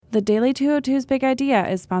The Daily 202's Big Idea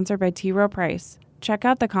is sponsored by T. Rowe Price. Check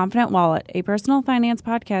out The Confident Wallet, a personal finance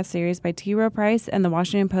podcast series by T. Rowe Price and the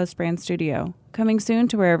Washington Post brand studio. Coming soon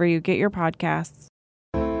to wherever you get your podcasts.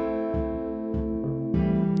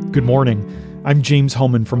 Good morning. I'm James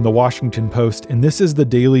Holman from the Washington Post, and this is the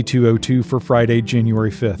Daily 202 for Friday,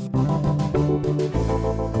 January 5th.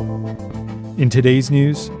 In today's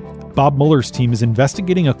news, Bob Mueller's team is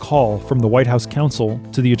investigating a call from the White House counsel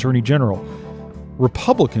to the Attorney General.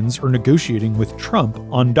 Republicans are negotiating with Trump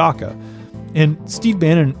on DACA, and Steve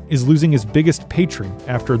Bannon is losing his biggest patron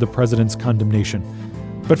after the president's condemnation.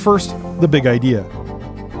 But first, the big idea.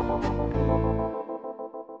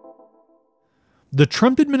 The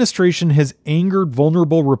Trump administration has angered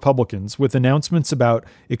vulnerable Republicans with announcements about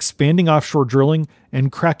expanding offshore drilling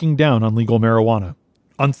and cracking down on legal marijuana.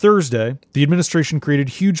 On Thursday, the administration created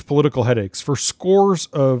huge political headaches for scores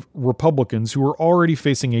of Republicans who were already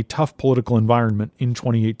facing a tough political environment in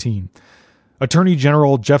 2018. Attorney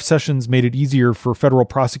General Jeff Sessions made it easier for federal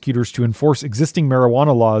prosecutors to enforce existing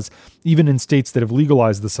marijuana laws, even in states that have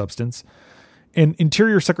legalized the substance. And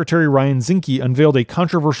Interior Secretary Ryan Zinke unveiled a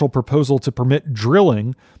controversial proposal to permit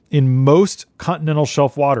drilling in most continental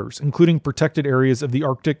shelf waters, including protected areas of the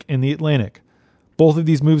Arctic and the Atlantic. Both of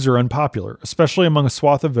these moves are unpopular, especially among a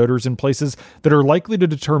swath of voters in places that are likely to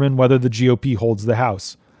determine whether the GOP holds the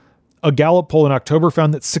House. A Gallup poll in October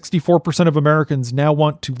found that 64% of Americans now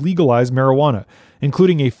want to legalize marijuana,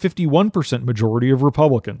 including a 51% majority of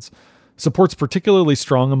Republicans. Support's particularly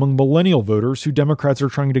strong among millennial voters who Democrats are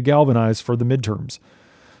trying to galvanize for the midterms.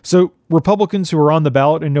 So Republicans who are on the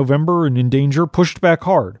ballot in November and in danger pushed back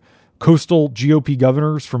hard. Coastal GOP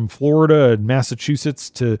governors from Florida and Massachusetts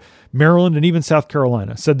to Maryland and even South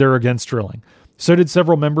Carolina said they're against drilling. So did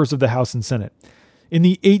several members of the House and Senate. In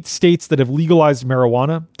the 8 states that have legalized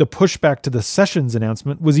marijuana, the pushback to the Sessions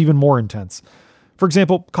announcement was even more intense. For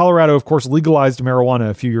example, Colorado, of course, legalized marijuana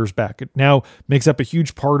a few years back. It now makes up a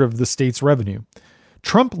huge part of the state's revenue.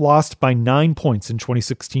 Trump lost by 9 points in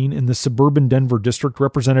 2016 in the suburban Denver district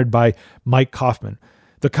represented by Mike Coffman.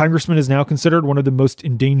 The congressman is now considered one of the most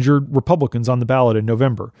endangered Republicans on the ballot in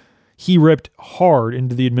November. He ripped hard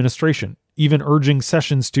into the administration, even urging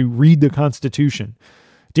Sessions to read the Constitution.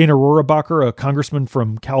 Dana Rohrabacher, a congressman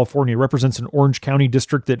from California, represents an Orange County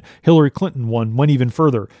district that Hillary Clinton won, went even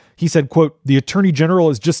further. He said, quote, "The attorney general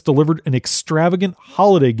has just delivered an extravagant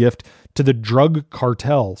holiday gift to the drug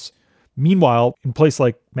cartels." Meanwhile, in a place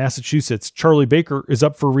like Massachusetts, Charlie Baker is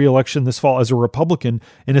up for re-election this fall as a Republican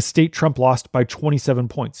in a state Trump lost by 27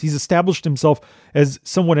 points. He's established himself as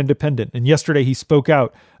somewhat independent, and yesterday he spoke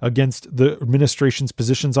out against the administration's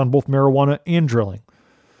positions on both marijuana and drilling.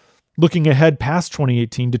 Looking ahead past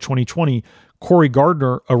 2018 to 2020, Cory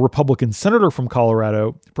Gardner, a Republican senator from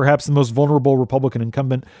Colorado, perhaps the most vulnerable Republican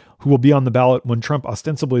incumbent who will be on the ballot when Trump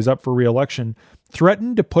ostensibly is up for re-election,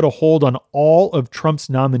 threatened to put a hold on all of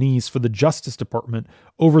Trump's nominees for the Justice Department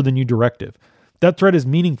over the new directive. That threat is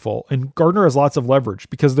meaningful, and Gardner has lots of leverage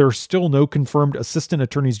because there are still no confirmed assistant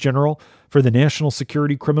attorneys general for the national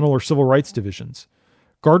security, criminal, or civil rights divisions.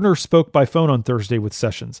 Gardner spoke by phone on Thursday with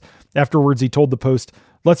Sessions. Afterwards, he told the Post,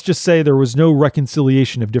 "Let's just say there was no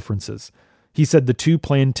reconciliation of differences." He said the two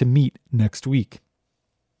plan to meet next week.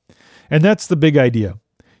 And that's the big idea.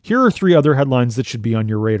 Here are 3 other headlines that should be on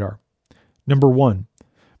your radar. Number 1,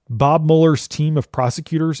 Bob Mueller's team of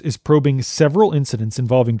prosecutors is probing several incidents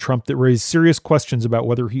involving Trump that raise serious questions about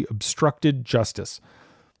whether he obstructed justice.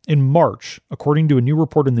 In March, according to a new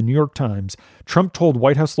report in the New York Times, Trump told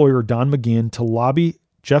White House lawyer Don McGahn to lobby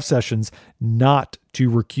Jeff Sessions not to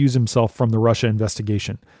recuse himself from the Russia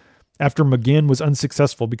investigation. After McGahn was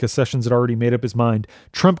unsuccessful because Sessions had already made up his mind,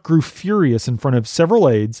 Trump grew furious in front of several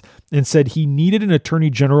aides and said he needed an attorney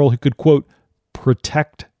general who could, quote,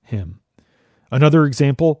 protect him. Another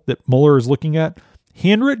example that Mueller is looking at,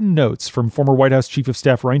 handwritten notes from former White House Chief of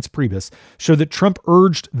Staff Reince Priebus show that Trump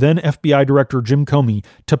urged then FBI Director Jim Comey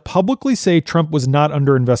to publicly say Trump was not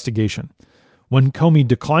under investigation. When Comey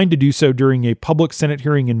declined to do so during a public Senate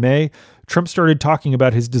hearing in May, Trump started talking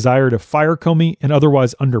about his desire to fire Comey and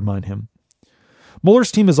otherwise undermine him.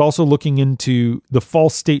 Mueller's team is also looking into the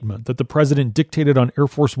false statement that the president dictated on Air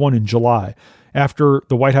Force One in July after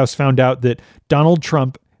the White House found out that Donald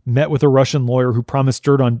Trump met with a Russian lawyer who promised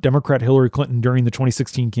dirt on Democrat Hillary Clinton during the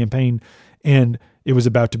 2016 campaign, and it was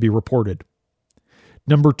about to be reported.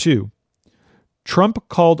 Number 2, Trump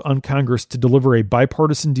called on Congress to deliver a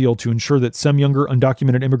bipartisan deal to ensure that some younger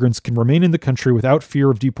undocumented immigrants can remain in the country without fear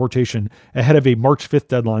of deportation ahead of a March 5th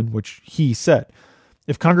deadline, which he set.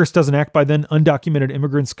 If Congress doesn't act by then, undocumented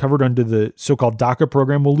immigrants covered under the so-called DACA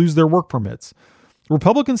program will lose their work permits.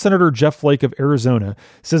 Republican Senator Jeff Flake of Arizona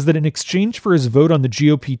says that in exchange for his vote on the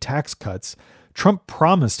GOP tax cuts, Trump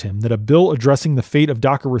promised him that a bill addressing the fate of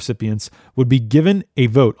DACA recipients would be given a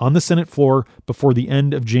vote on the Senate floor before the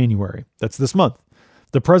end of January. That's this month.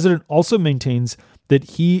 The president also maintains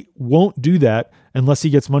that he won't do that unless he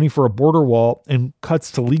gets money for a border wall and cuts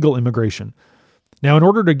to legal immigration. Now, in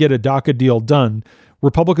order to get a DACA deal done,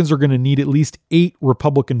 Republicans are going to need at least 8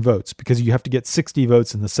 Republican votes because you have to get 60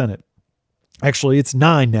 votes in the Senate. Actually, it's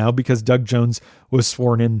 9 now because Doug Jones was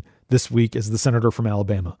sworn in this week as the senator from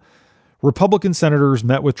Alabama. Republican senators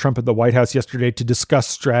met with Trump at the White House yesterday to discuss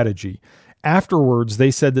strategy. Afterwards,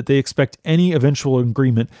 they said that they expect any eventual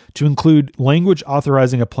agreement to include language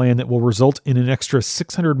authorizing a plan that will result in an extra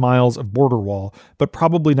 600 miles of border wall, but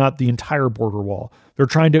probably not the entire border wall. They're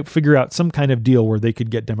trying to figure out some kind of deal where they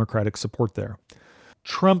could get Democratic support there.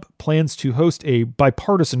 Trump plans to host a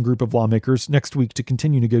bipartisan group of lawmakers next week to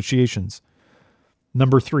continue negotiations.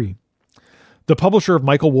 Number 3. The publisher of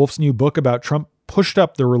Michael Wolff's new book about Trump pushed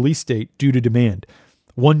up the release date due to demand.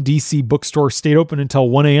 One D.C. bookstore stayed open until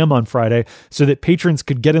 1 a.m. on Friday so that patrons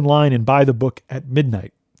could get in line and buy the book at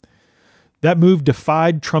midnight. That move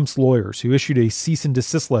defied Trump's lawyers, who issued a cease and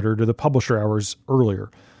desist letter to the publisher hours earlier.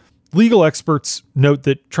 Legal experts note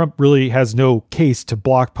that Trump really has no case to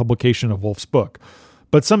block publication of Wolff's book.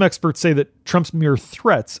 But some experts say that Trump's mere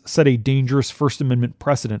threats set a dangerous First Amendment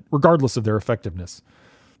precedent, regardless of their effectiveness.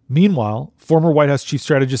 Meanwhile, former White House chief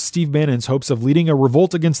strategist Steve Bannon's hopes of leading a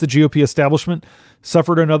revolt against the GOP establishment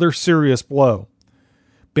suffered another serious blow.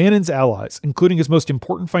 Bannon's allies, including his most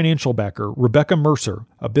important financial backer, Rebecca Mercer,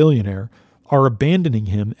 a billionaire, are abandoning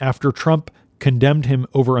him after Trump condemned him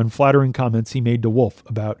over unflattering comments he made to Wolff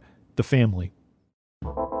about the family.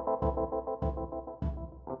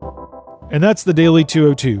 And that's the Daily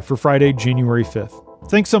 202 for Friday, January 5th.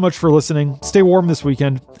 Thanks so much for listening. Stay warm this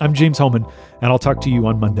weekend. I'm James Hohmann, and I'll talk to you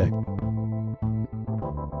on Monday.